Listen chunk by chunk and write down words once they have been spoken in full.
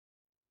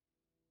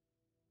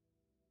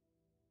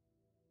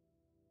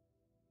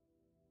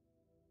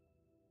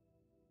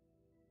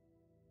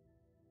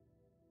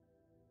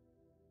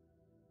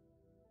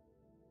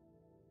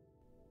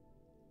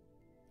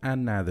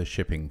And now the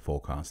shipping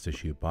forecast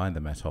issued by the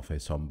Met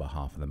Office on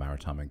behalf of the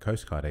Maritime and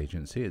Coast Guard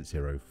Agency at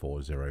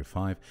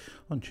 0405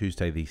 on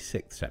Tuesday the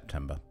 6th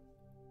September.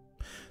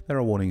 There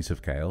are warnings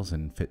of gales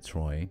in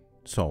Fitzroy,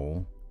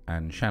 Seoul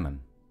and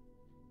Shannon.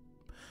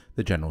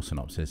 The general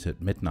synopsis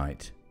at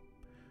midnight.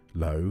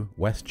 Low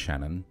West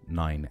Shannon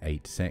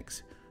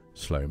 986,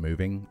 slow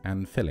moving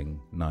and filling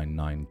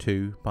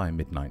 992 by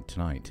midnight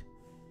tonight.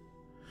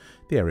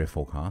 The area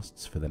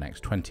forecasts for the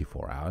next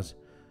 24 hours.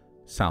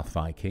 South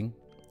Viking,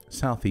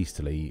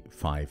 southeasterly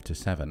 5 to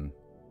 7.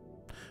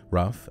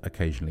 Rough,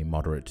 occasionally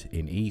moderate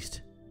in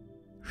east.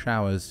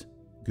 Showers,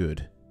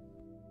 good.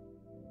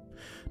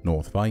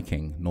 North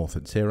Viking, north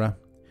at Sierra,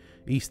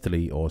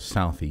 easterly or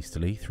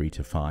southeasterly 3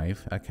 to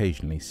 5,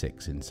 occasionally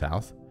 6 in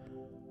south.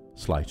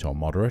 Slight or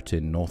moderate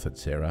in north at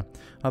Sierra,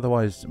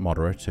 otherwise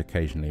moderate,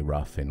 occasionally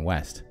rough in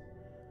west.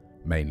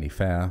 Mainly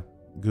fair,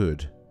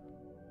 good.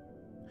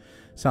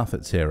 South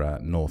at Sierra,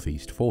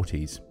 northeast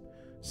 40s,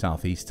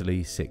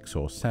 southeasterly 6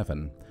 or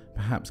 7,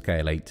 perhaps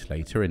gale 8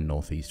 later in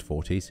northeast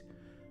 40s.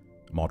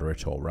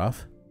 Moderate or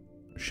rough.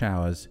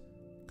 Showers,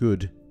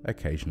 good,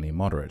 occasionally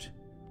moderate.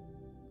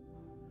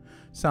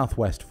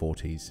 Southwest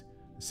 40s,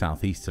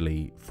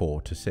 southeasterly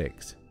 4 to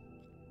 6.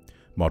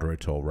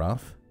 Moderate or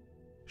rough.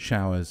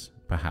 Showers,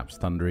 perhaps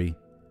thundery,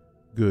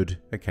 good,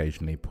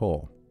 occasionally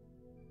poor.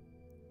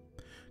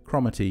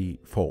 Cromarty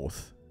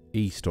 4th,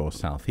 east or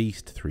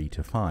southeast 3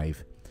 to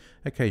 5,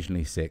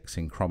 occasionally 6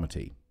 in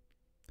Cromarty.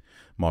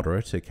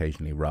 Moderate,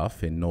 occasionally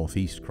rough in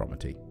northeast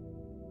Cromarty.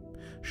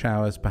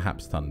 Showers,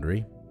 perhaps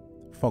thundery.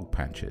 Fog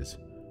patches,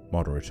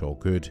 moderate or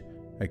good,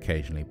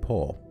 occasionally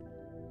poor.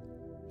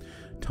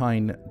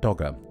 Tyne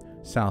Dogger,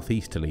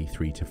 southeasterly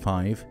 3 to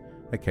 5,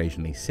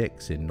 occasionally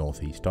 6 in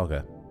northeast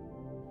Dogger.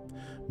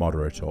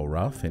 Moderate or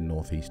rough in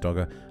northeast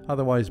Dogger,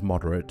 otherwise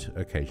moderate,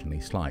 occasionally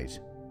slight.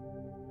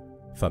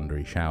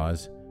 Thundery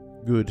showers,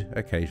 good,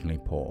 occasionally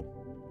poor.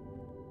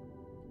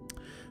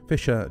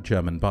 Fisher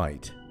German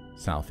Bight,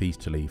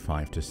 southeasterly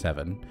 5 to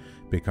 7,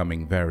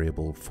 becoming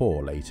variable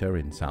 4 later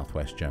in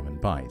southwest German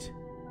Bight.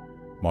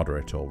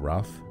 Moderate or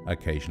rough,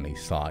 occasionally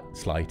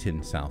slight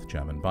in South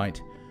German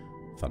Bight.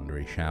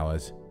 Thundery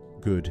showers,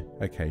 good,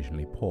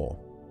 occasionally poor.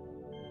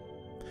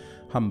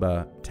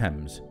 Humber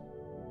Thames,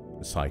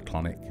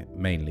 cyclonic,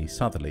 mainly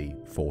southerly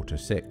 4 to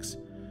 6,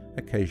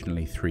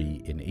 occasionally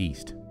 3 in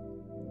east.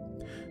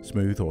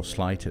 Smooth or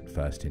slight at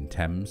first in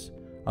Thames,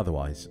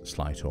 otherwise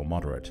slight or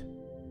moderate.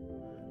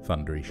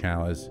 Thundery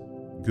showers,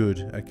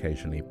 good,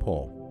 occasionally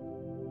poor.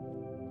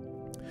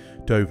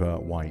 Dover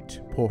White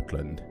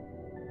Portland,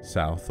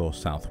 south or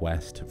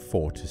southwest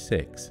 4 to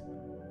 6.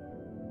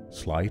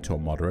 Slight or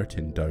moderate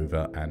in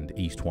Dover and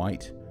East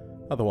White,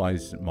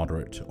 otherwise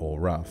moderate or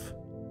rough.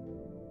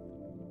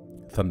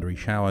 Thundery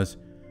showers,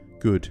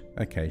 good,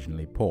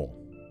 occasionally poor.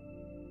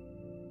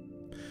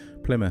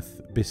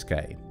 Plymouth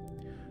Biscay,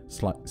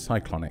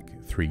 cyclonic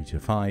 3 to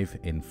 5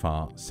 in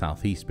far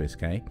southeast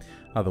Biscay,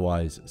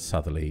 otherwise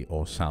southerly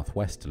or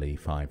southwesterly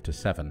 5 to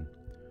 7.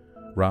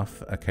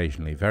 Rough,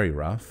 occasionally very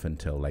rough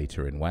until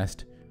later in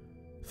west.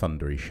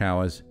 Thundery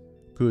showers,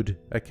 good,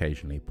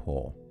 occasionally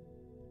poor.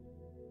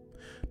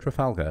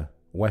 Trafalgar,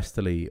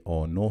 westerly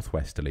or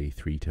northwesterly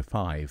 3 to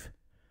 5,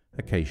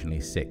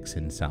 occasionally 6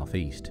 in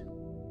southeast.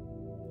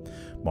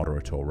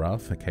 Moderate or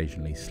rough,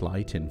 occasionally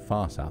slight in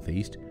far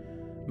southeast,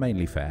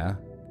 mainly fair,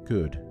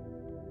 good.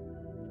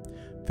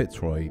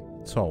 Fitzroy,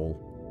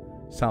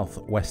 Seoul,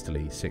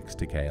 southwesterly 6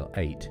 to gale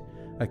 8,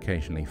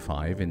 occasionally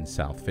 5 in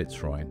South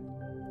Fitzroy.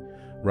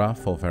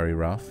 Rough or very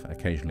rough,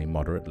 occasionally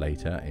moderate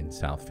later in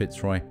South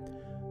Fitzroy.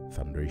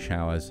 Thundery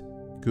showers,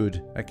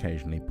 good,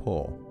 occasionally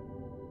poor.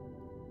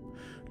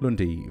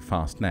 Lundy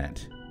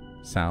Fastnet,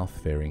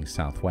 south veering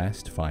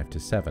southwest 5 to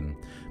 7,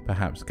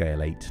 perhaps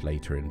gale 8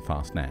 later in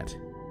Fastnet.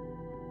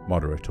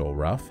 Moderate or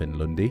rough in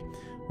Lundy,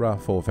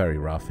 rough or very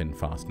rough in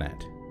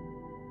Fastnet.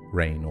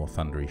 Rain or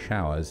thundery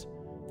showers,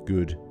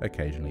 good,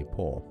 occasionally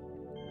poor.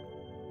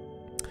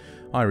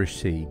 Irish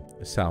Sea,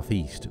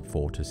 southeast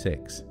 4 to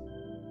 6.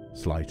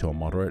 Slight or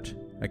moderate,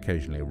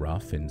 occasionally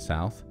rough in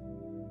south.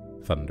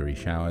 Thundery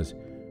showers,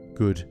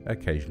 good,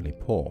 occasionally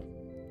poor.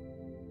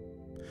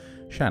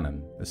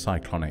 Shannon,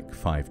 cyclonic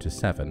 5 to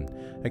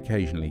 7,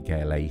 occasionally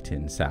gale 8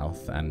 in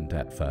south and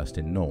at first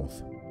in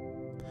north.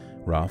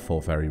 Rough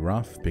or very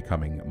rough,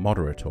 becoming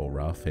moderate or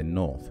rough in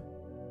north.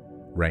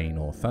 Rain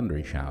or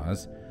thundery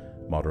showers,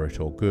 moderate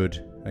or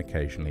good,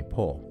 occasionally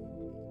poor.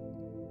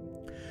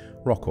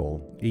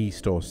 Rockall,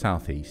 east or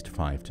southeast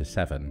 5 to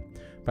 7,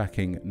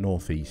 backing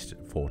northeast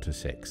 4 to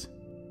 6.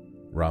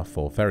 Rough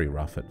or very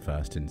rough at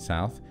first in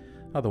south,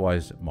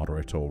 otherwise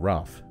moderate or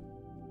rough.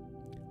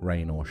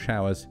 Rain or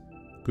showers,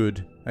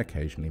 good,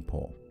 occasionally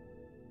poor.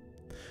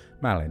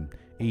 Malin,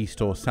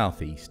 east or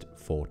southeast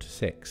 4 to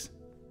 6.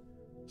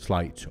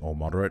 Slight or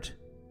moderate,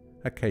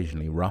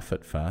 occasionally rough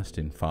at first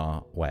in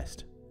far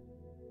west.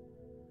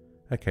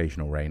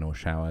 Occasional rain or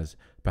showers,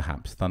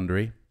 perhaps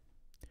thundery.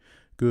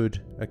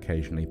 Good,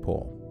 occasionally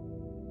poor.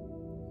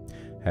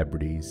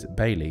 Hebrides,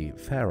 Bailey,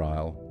 Fair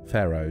Isle,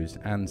 Faroes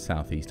and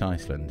southeast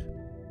Iceland.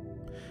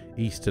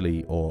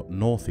 Easterly or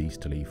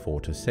northeasterly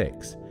 4 to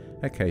 6,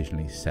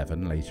 occasionally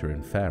 7 later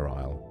in Fair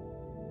Isle.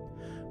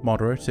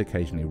 Moderate,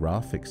 occasionally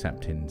rough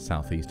except in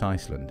southeast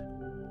Iceland.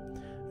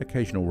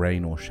 Occasional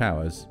rain or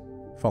showers,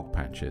 fog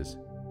patches.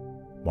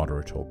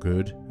 Moderate or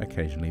good,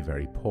 occasionally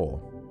very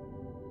poor.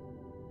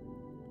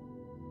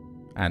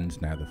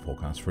 And now the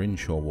forecast for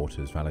inshore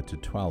waters valid to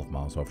 12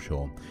 miles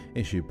offshore,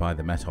 issued by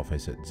the Met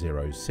Office at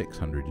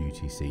 0600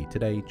 UTC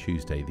today,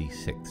 Tuesday the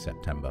 6th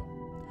September.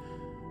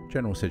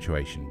 General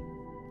situation.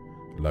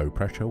 Low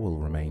pressure will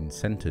remain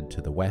centred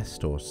to the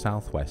west or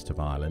southwest of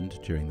Ireland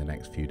during the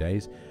next few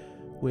days,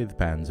 with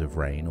bands of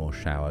rain or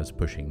showers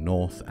pushing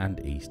north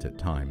and east at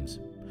times,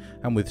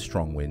 and with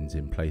strong winds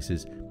in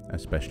places,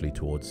 especially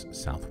towards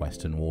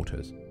southwestern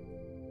waters.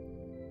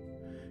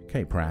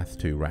 Cape Wrath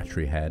to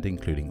Rattray Head,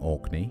 including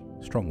Orkney,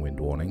 strong wind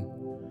warning.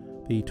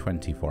 The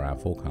 24-hour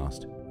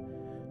forecast.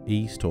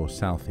 East or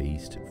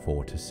southeast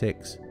 4 to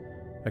 6,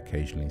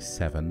 occasionally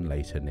 7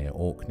 later near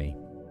Orkney.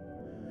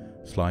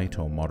 Slight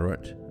or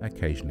moderate,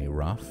 occasionally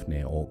rough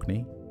near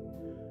Orkney.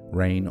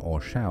 Rain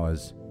or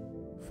showers,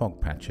 fog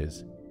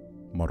patches.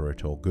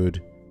 Moderate or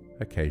good,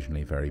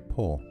 occasionally very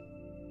poor.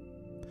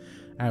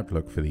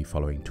 Outlook for the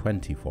following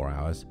 24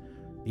 hours.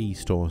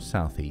 East or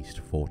southeast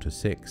 4 to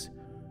 6,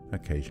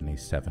 occasionally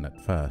 7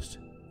 at first.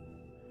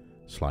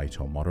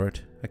 Slight or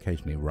moderate,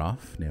 occasionally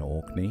rough near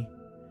Orkney.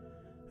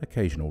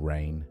 Occasional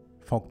rain,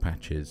 fog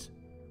patches,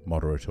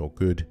 moderate or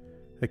good,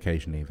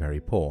 occasionally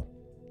very poor.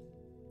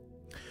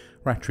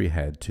 Rattray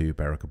Head to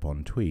Berwick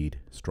upon Tweed,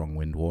 strong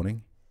wind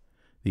warning.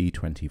 The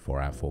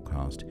 24-hour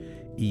forecast.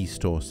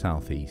 East or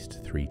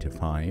southeast 3 to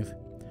 5,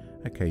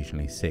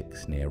 occasionally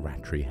 6 near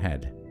Rattray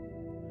Head.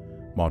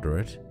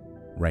 Moderate,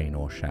 rain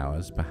or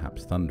showers,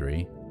 perhaps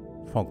thundery,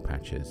 fog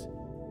patches.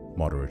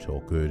 Moderate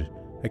or good,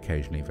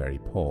 occasionally very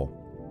poor.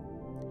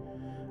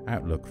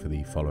 Outlook for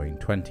the following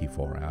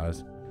 24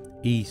 hours.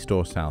 East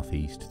or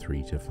southeast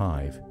 3 to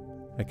 5,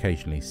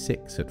 occasionally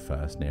 6 at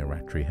first near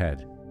Rattray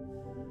Head.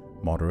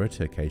 Moderate,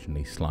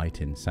 occasionally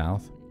slight in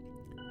south.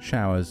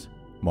 Showers,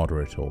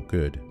 moderate or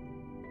good.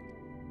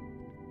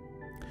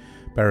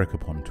 Berwick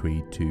upon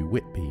Tweed to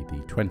Whitby,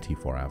 the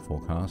 24-hour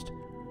forecast.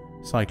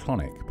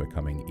 Cyclonic,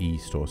 becoming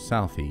east or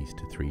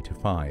southeast 3 to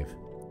 5.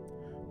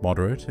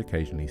 Moderate,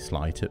 occasionally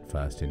slight at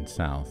first in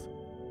south.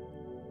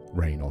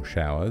 Rain or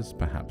showers,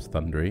 perhaps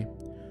thundery.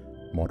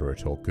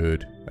 Moderate or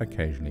good,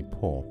 occasionally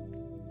poor.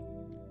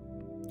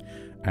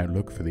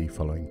 Outlook for the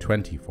following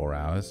 24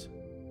 hours.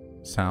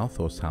 South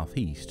or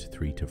southeast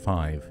 3 to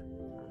 5.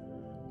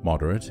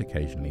 Moderate,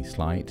 occasionally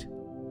slight.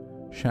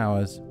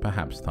 Showers,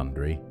 perhaps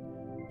thundery.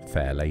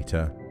 Fair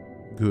later.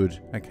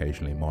 Good,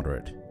 occasionally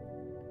moderate.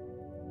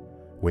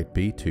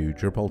 Whitby to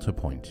Gibraltar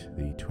Point,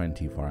 the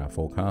 24-hour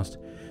forecast.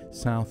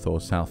 South or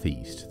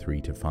southeast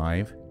 3 to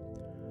 5.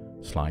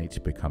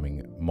 Slight,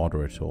 becoming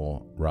moderate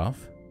or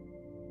rough.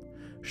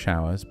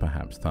 Showers,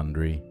 perhaps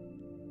thundery.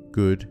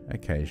 Good,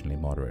 occasionally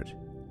moderate.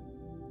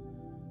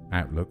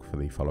 Outlook for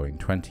the following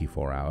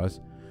 24 hours.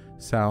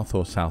 South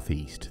or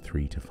southeast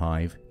 3 to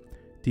 5,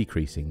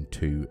 decreasing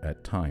 2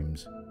 at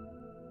times.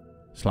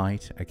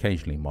 Slight,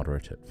 occasionally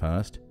moderate at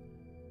first.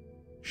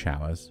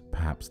 Showers,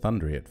 perhaps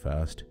thundery at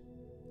first.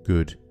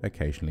 Good,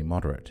 occasionally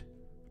moderate.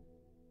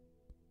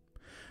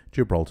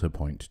 Gibraltar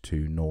Point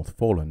to North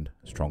Foreland,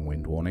 strong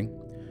wind warning.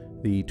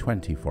 The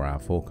 24-hour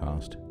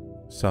forecast.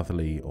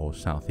 Southerly or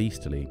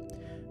southeasterly,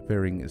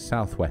 veering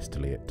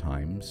southwesterly at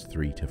times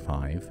 3 to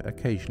 5,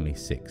 occasionally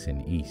 6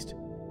 in east.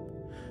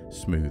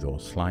 Smooth or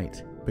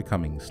slight,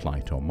 becoming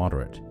slight or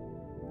moderate.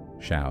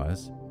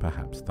 Showers,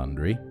 perhaps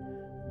thundery.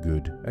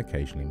 Good,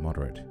 occasionally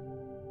moderate.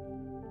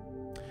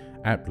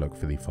 Outlook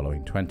for the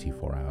following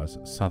 24 hours.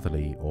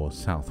 Southerly or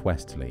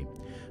southwesterly,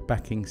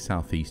 backing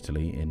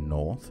southeasterly in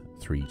north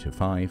 3 to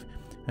 5,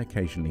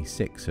 occasionally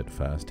 6 at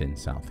first in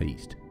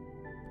southeast.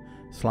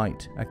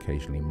 Slight,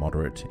 occasionally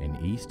moderate in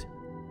east.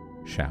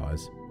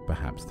 Showers,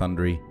 perhaps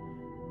thundery.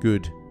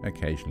 Good,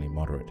 occasionally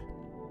moderate.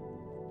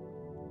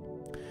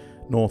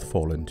 North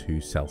Foreland to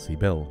Selsey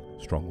Bill,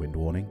 strong wind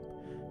warning.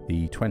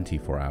 The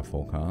 24-hour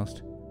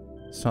forecast.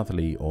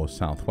 Southerly or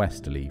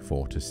southwesterly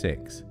 4 to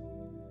 6.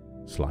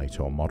 Slight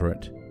or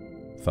moderate.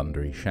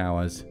 Thundery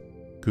showers.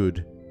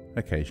 Good,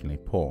 occasionally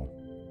poor.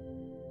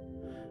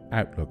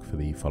 Outlook for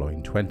the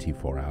following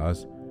 24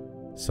 hours.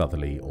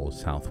 Southerly or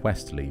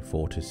southwesterly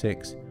 4 to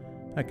 6,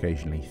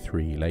 occasionally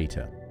 3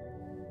 later.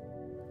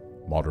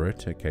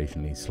 Moderate,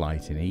 occasionally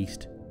slight in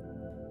east.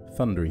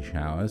 Thundery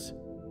showers.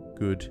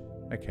 Good,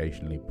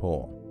 occasionally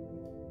poor.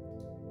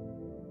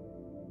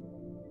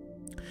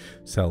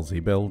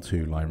 Selsey Bill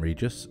to Lyme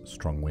Regis,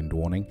 strong wind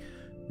warning.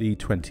 The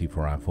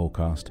 24-hour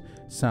forecast.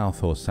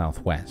 South or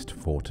southwest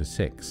 4 to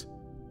 6.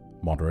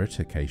 Moderate,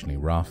 occasionally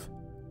rough.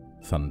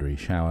 Thundery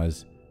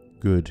showers.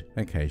 Good,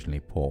 occasionally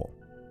poor.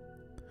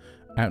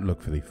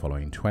 Outlook for the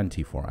following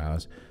 24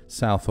 hours.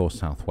 South or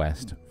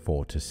southwest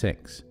 4 to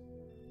 6.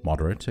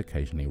 Moderate,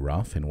 occasionally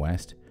rough in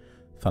west.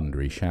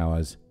 Thundery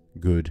showers.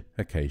 Good,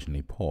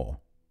 occasionally poor.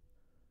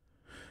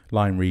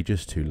 Lyme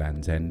Regis to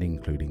Land's End,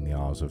 including the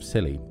Isles of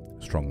Scilly,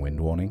 strong wind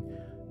warning.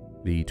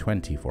 The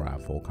 24-hour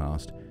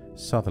forecast.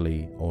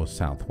 Southerly or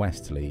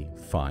southwesterly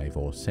 5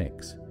 or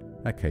 6.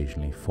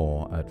 occasionally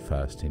 4 at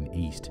first in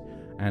east,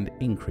 and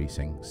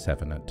increasing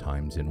 7 at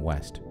times in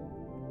west.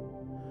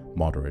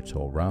 Moderate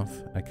or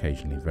rough,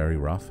 occasionally very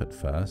rough at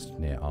first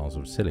near Isles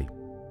of Scilly.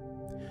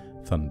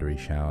 Thundery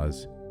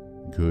showers,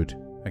 good,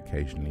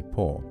 occasionally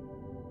poor.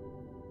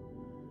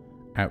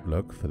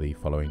 Outlook for the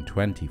following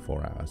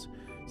 24 hours,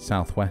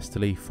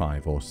 southwesterly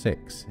 5 or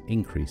 6,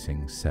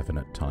 increasing 7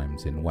 at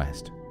times in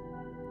west.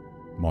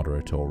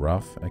 Moderate or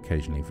rough,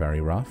 occasionally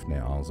very rough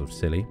near Isles of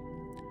Scilly.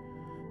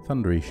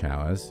 Thundery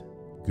showers,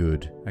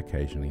 good,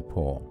 occasionally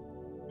poor.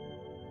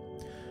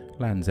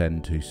 Land's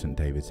End to St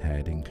David's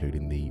Head,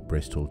 including the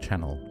Bristol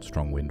Channel,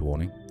 strong wind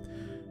warning.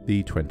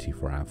 The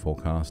 24-hour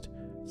forecast,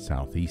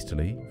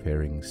 southeasterly,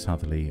 veering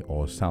southerly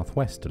or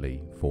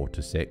southwesterly 4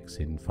 to 6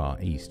 in far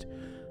east,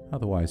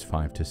 otherwise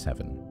 5 to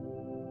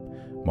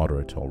 7.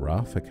 Moderate or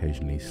rough,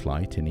 occasionally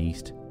slight in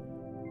east.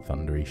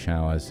 Thundery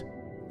showers,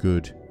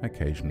 good,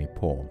 occasionally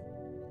poor.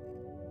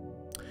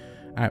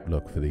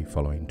 Outlook for the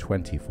following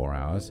 24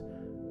 hours,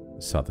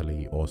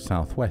 southerly or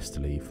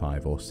southwesterly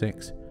 5 or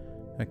 6,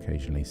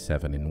 occasionally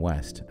 7 in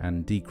west,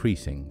 and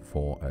decreasing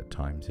 4 at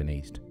times in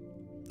east.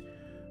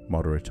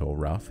 Moderate or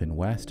rough in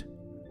west,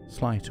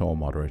 slight or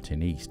moderate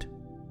in east.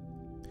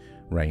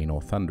 Rain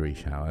or thundery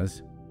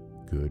showers,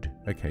 good,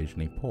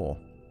 occasionally poor.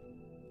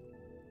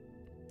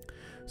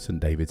 St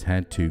David's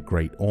Head to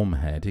Great Orme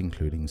Head,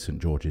 including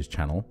St George's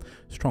Channel,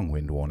 strong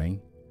wind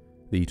warning.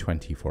 The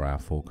 24-hour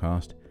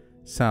forecast,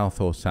 south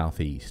or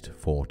southeast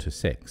 4 to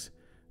 6,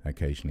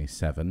 occasionally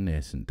 7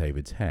 near St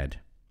David's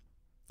Head.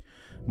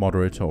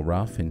 Moderate or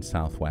rough in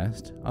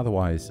southwest,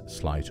 otherwise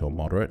slight or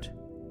moderate.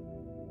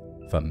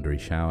 Thundery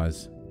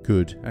showers,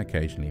 good,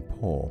 occasionally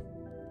poor.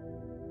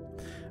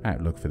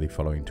 Outlook for the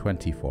following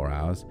 24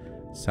 hours,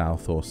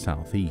 south or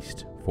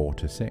southeast 4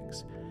 to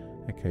 6,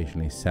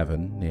 occasionally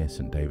 7 near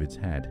St David's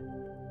Head.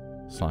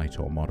 Slight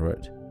or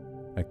moderate,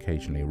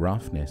 occasionally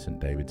rough near St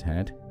David's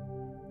Head.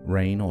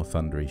 Rain or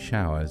thundery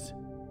showers,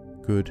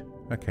 good,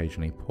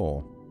 occasionally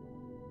poor.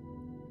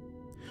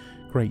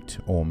 Great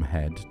Orme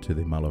Head to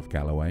the Mull of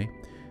Galloway,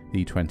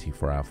 the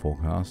 24-hour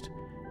forecast,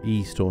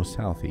 east or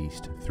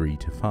southeast 3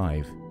 to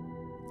 5.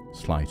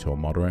 Slight or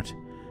moderate,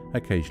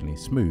 occasionally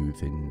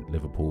smooth in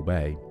Liverpool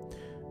Bay.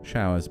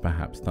 Showers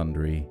perhaps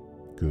thundery,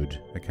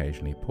 good,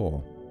 occasionally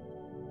poor.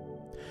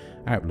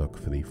 Outlook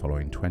for the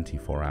following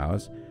 24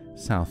 hours,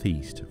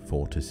 southeast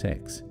 4 to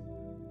 6.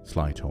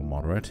 Slight or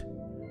moderate,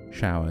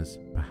 showers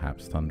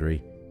perhaps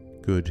thundery,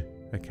 good,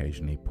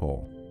 occasionally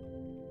poor.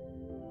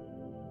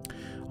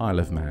 Isle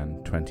of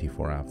Man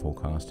 24-hour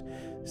forecast,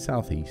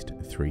 southeast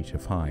 3 to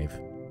 5.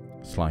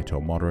 Slight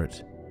or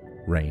moderate,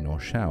 rain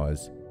or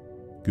showers,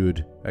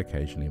 good,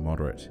 occasionally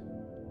moderate.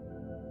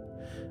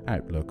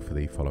 Outlook for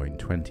the following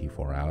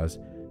 24 hours,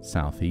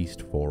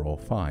 southeast 4 or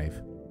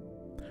 5.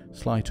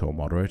 Slight or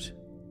moderate,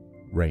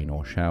 rain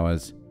or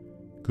showers,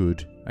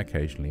 good,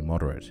 occasionally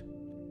moderate.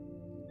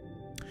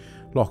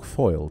 Loch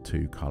Foyle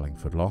to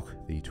Carlingford Loch,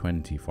 the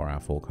 24-hour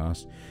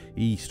forecast,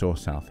 east or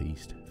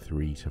southeast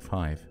 3 to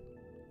 5.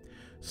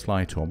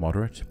 Slight or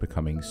moderate,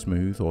 becoming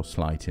smooth or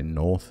slight in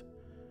north.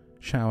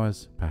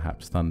 Showers,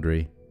 perhaps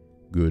thundery,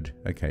 good,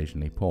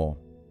 occasionally poor.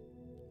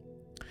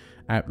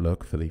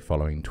 Outlook for the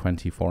following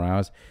 24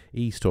 hours,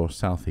 east or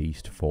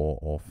southeast 4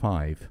 or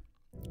 5.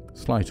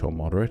 Slight or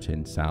moderate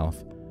in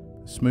south,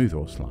 smooth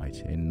or slight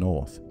in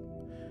north.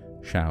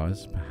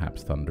 Showers,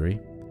 perhaps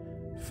thundery.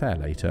 Fair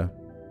later,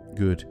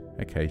 good,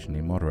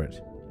 occasionally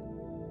moderate.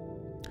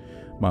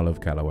 Mull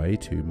of Galloway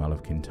to Mull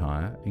of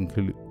Kintyre,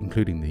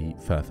 including the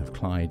Firth of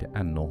Clyde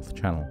and North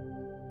Channel.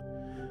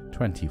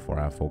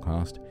 24-hour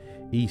forecast,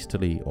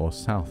 easterly or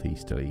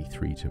southeasterly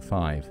 3 to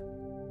 5.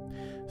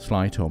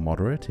 Slight or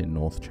moderate in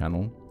North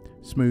Channel,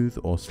 smooth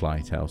or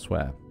slight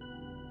elsewhere.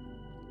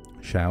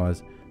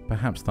 Showers,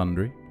 perhaps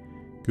thundery,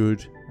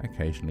 good,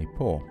 occasionally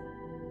poor.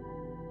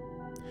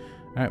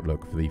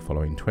 Outlook for the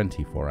following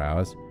 24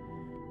 hours,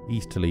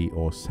 easterly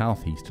or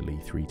southeasterly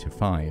 3 to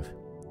 5.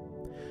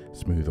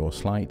 Smooth or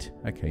slight,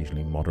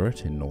 occasionally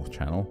moderate in North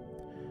Channel.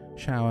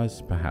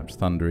 Showers, perhaps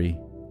thundery,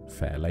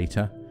 fair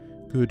later,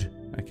 good,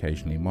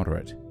 occasionally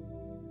moderate.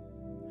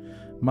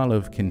 Mull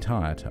of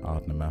Kintyre to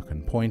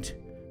Ardnamurchan Point,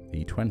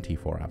 the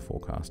 24-hour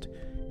forecast,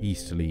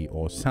 easterly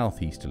or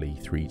southeasterly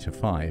 3 to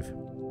 5.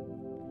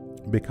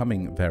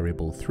 Becoming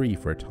variable 3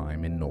 for a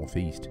time in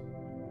northeast.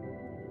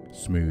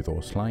 Smooth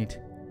or slight,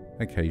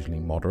 occasionally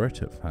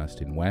moderate at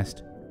first in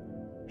west.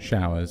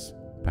 Showers,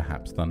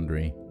 perhaps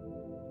thundery,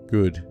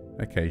 good,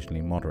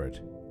 occasionally moderate.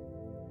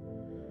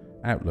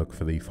 Outlook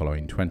for the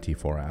following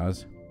 24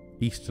 hours,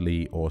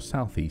 easterly or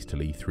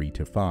southeasterly 3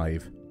 to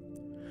 5.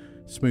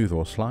 Smooth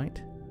or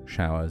slight,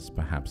 showers,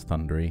 perhaps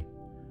thundery.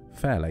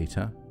 Fair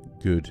later,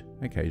 good,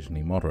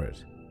 occasionally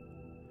moderate.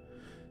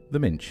 The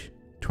Minch,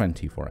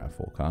 24-hour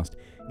forecast,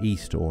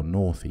 east or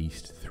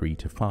northeast 3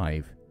 to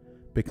 5.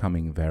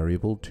 Becoming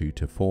variable 2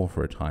 to 4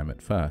 for a time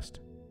at first.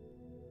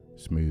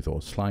 Smooth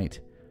or slight,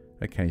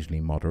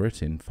 occasionally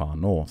moderate in far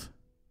north.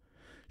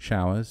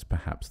 Showers,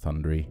 perhaps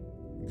thundery,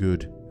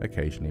 good,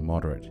 occasionally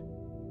moderate.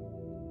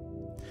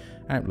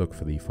 Outlook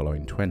for the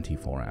following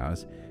 24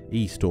 hours,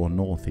 east or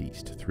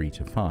northeast 3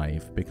 to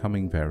 5,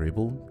 becoming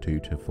variable 2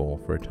 to 4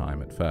 for a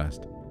time at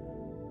first.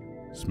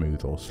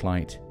 Smooth or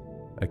slight,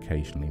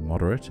 occasionally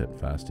moderate at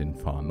first in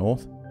far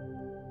north.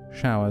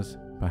 Showers,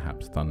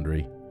 perhaps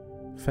thundery,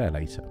 fair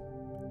later.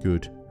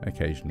 Good,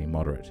 occasionally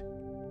moderate.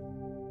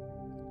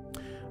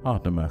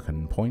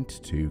 Ardnamurchan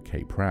Point to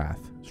Cape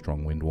Wrath,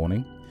 strong wind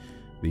warning.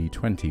 The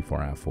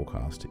 24-hour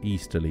forecast,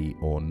 easterly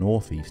or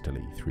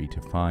northeasterly 3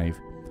 to 5,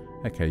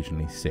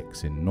 occasionally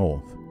 6 in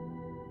north.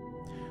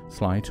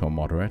 Slight or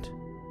moderate.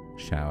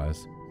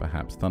 Showers,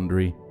 perhaps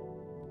thundery.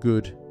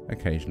 Good,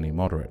 occasionally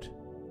moderate.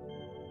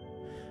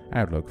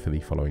 Outlook for the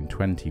following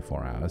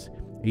 24 hours,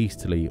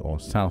 easterly or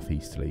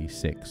southeasterly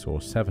 6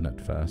 or 7 at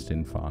first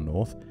in far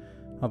north,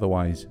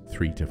 otherwise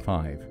 3 to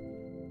 5.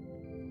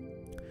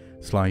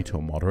 Slight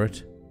or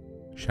moderate.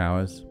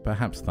 Showers,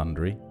 perhaps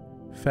thundery.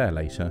 Fair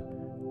later.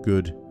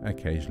 Good,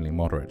 occasionally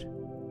moderate.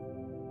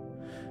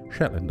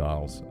 Shetland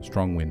Isles,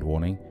 strong wind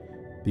warning.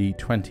 The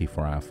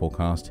 24-hour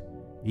forecast,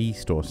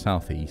 east or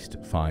southeast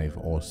 5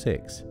 or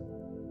 6.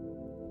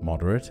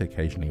 Moderate,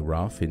 occasionally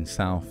rough in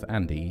south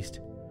and east.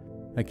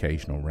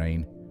 Occasional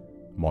rain,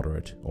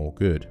 moderate or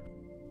good.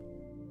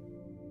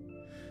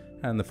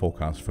 And the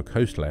forecast for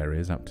coastal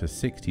areas up to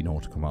 60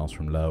 nautical miles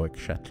from Lerwick,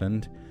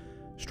 Shetland.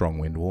 Strong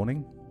wind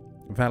warning.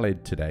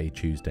 Valid today,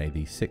 Tuesday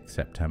the 6th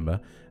September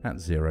at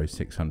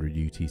 0600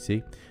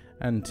 UTC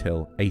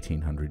until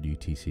 1800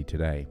 UTC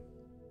today.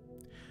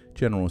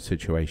 General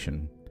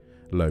situation.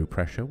 Low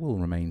pressure will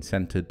remain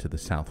centred to the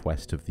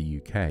southwest of the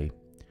UK.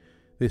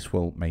 This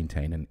will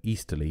maintain an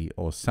easterly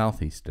or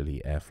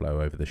southeasterly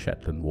airflow over the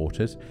Shetland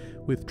waters,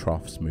 with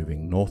troughs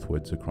moving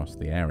northwards across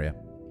the area.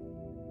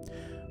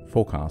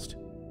 Forecast,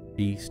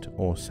 east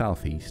or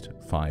southeast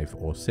 5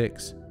 or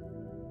 6.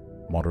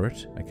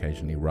 Moderate,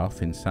 occasionally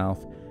rough in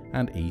south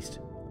and east,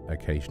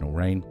 occasional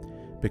rain,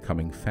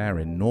 becoming fair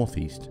in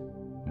northeast,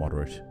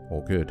 moderate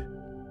or good.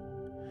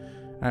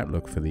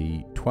 Outlook for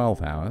the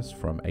 12 hours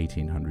from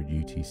 1800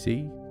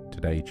 UTC,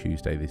 today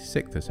Tuesday the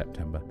 6th of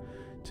September,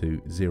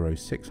 to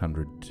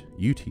 0600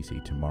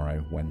 UTC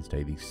tomorrow,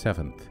 Wednesday the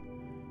 7th.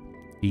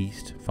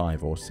 East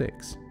 5 or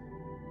 6.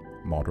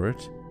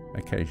 Moderate,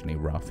 occasionally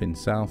rough in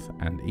south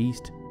and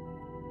east.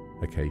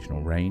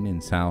 Occasional rain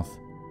in south.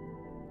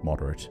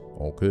 Moderate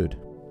or good.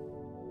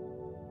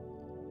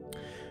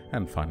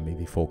 And finally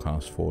the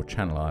forecast for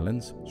Channel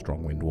Islands,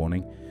 strong wind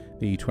warning.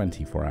 The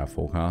 24-hour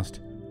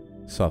forecast,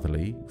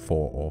 southerly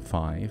 4 or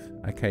 5,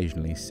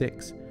 occasionally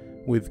 6,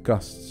 with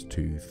gusts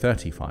to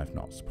 35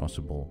 knots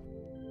possible.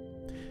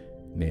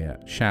 Near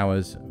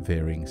showers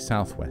veering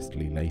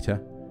southwesterly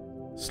later,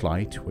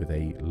 slight with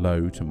a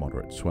low to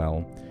moderate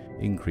swell,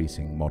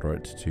 increasing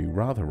moderate to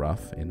rather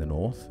rough in the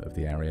north of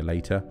the area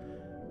later,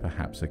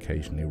 perhaps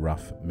occasionally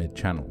rough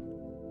mid-channel.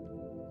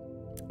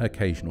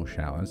 Occasional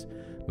showers,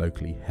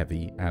 locally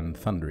heavy and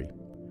thundery.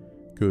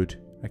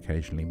 Good,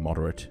 occasionally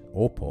moderate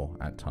or poor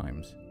at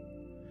times.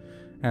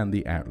 And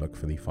the outlook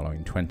for the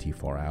following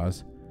 24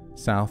 hours,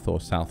 south or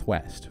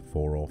southwest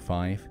 4 or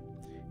 5,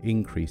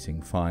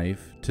 increasing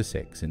 5 to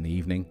 6 in the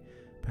evening,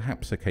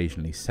 perhaps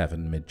occasionally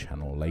 7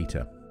 mid-channel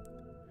later.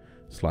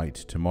 Slight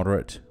to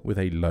moderate with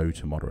a low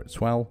to moderate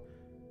swell,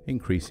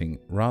 increasing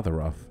rather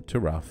rough to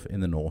rough in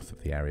the north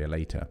of the area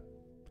later.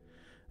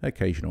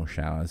 Occasional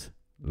showers,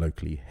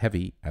 locally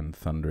heavy and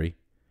thundery.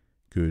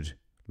 Good,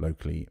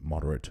 locally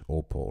moderate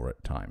or poor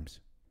at times.